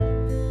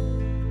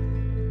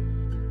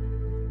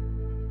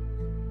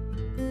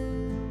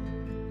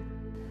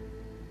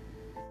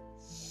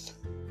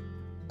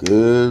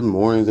Good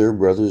morning there,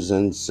 brothers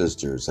and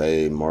sisters.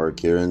 Hey, Mark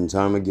here, and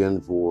time again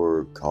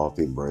for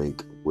Coffee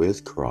Break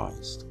with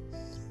Christ.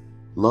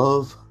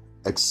 Love,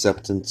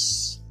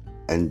 acceptance,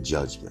 and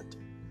judgment.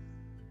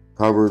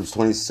 Proverbs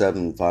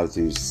 27,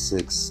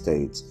 5-6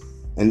 states,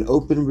 "An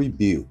open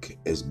rebuke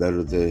is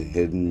better than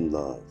hidden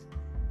love.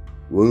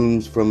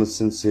 Wounds from a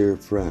sincere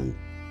friend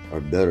are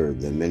better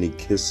than many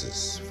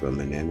kisses from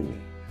an enemy."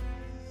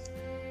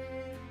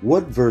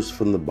 What verse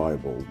from the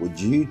Bible would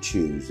you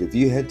choose if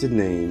you had to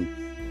name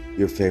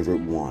your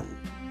favorite one?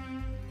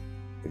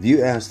 If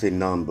you asked a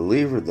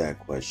non-believer that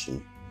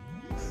question,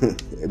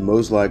 it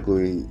most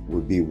likely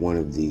would be one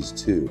of these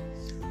two.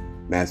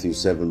 Matthew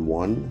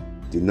 7:1,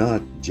 "Do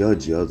not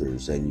judge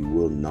others, and you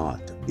will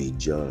not be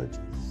judged."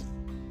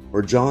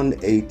 Or John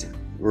 8,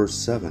 verse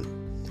 7,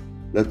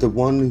 "Let the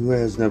one who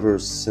has never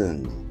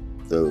sinned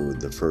throw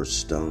the first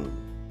stone."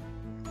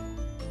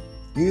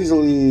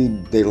 Usually,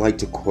 they like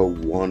to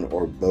quote one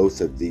or both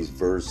of these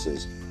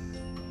verses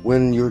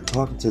when you're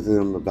talking to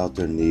them about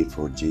their need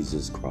for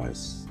Jesus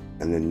Christ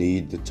and the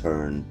need to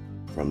turn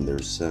from their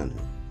sin.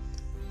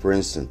 For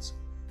instance,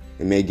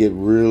 they may get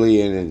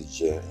really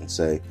into it and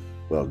say,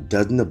 "Well,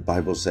 doesn't the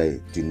Bible say,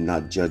 'Do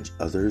not judge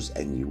others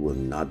and you will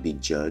not be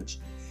judged'?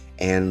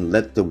 And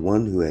let the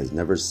one who has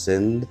never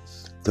sinned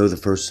throw the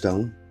first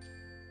stone?"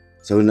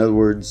 So in other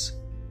words,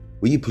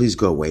 will you please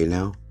go away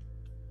now?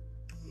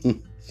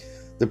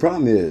 The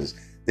problem is,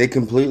 they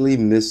completely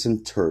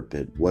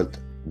misinterpret what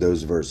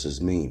those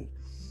verses mean.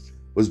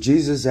 Was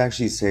Jesus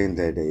actually saying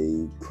that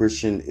a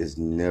Christian is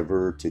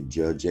never to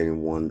judge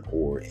anyone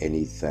or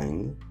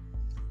anything?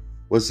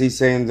 Was he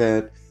saying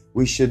that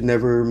we should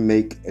never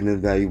make an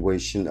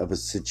evaluation of a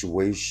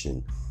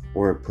situation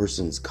or a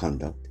person's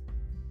conduct?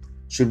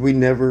 Should we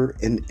never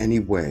in any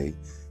way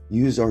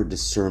use our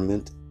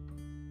discernment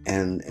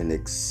and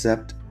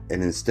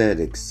instead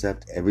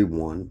accept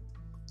everyone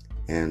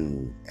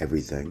and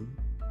everything?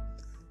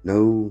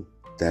 No,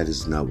 that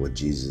is not what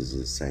Jesus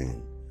is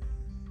saying.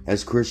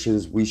 As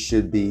Christians, we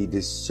should be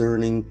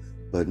discerning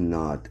but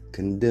not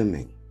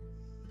condemning.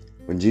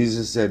 When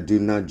Jesus said, "Do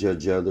not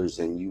judge others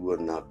and you will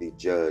not be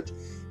judged,"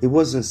 he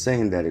wasn't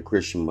saying that a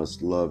Christian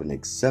must love and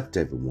accept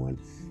everyone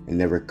and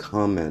never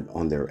comment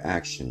on their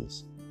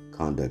actions,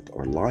 conduct,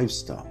 or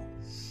lifestyle.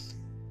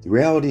 The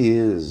reality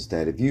is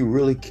that if you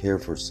really care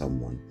for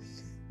someone,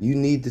 you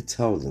need to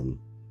tell them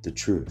the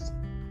truth.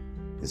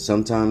 And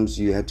sometimes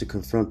you have to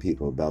confront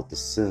people about the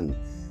sin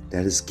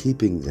that is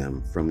keeping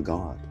them from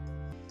God.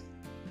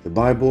 The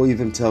Bible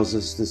even tells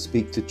us to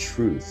speak the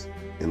truth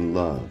in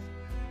love.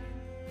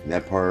 And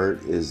that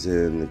part is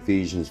in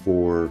Ephesians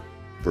 4,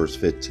 verse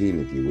 15,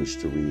 if you wish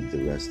to read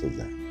the rest of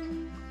that.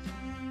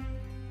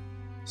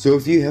 So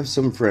if you have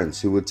some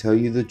friends who would tell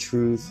you the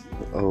truth,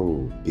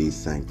 be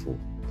thankful,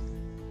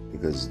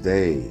 because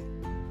they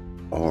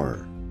are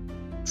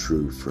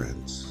true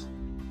friends.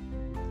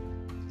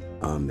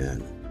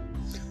 Amen.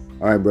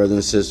 All right, brothers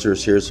and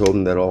sisters, here's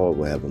hoping that all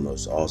will have a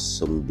most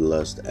awesome,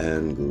 blessed,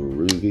 and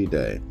groovy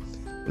day.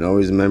 And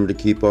always remember to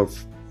keep our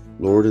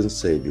Lord and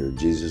Savior,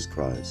 Jesus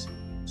Christ,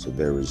 so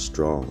very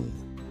strong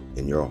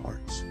in your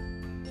hearts.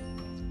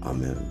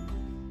 Amen.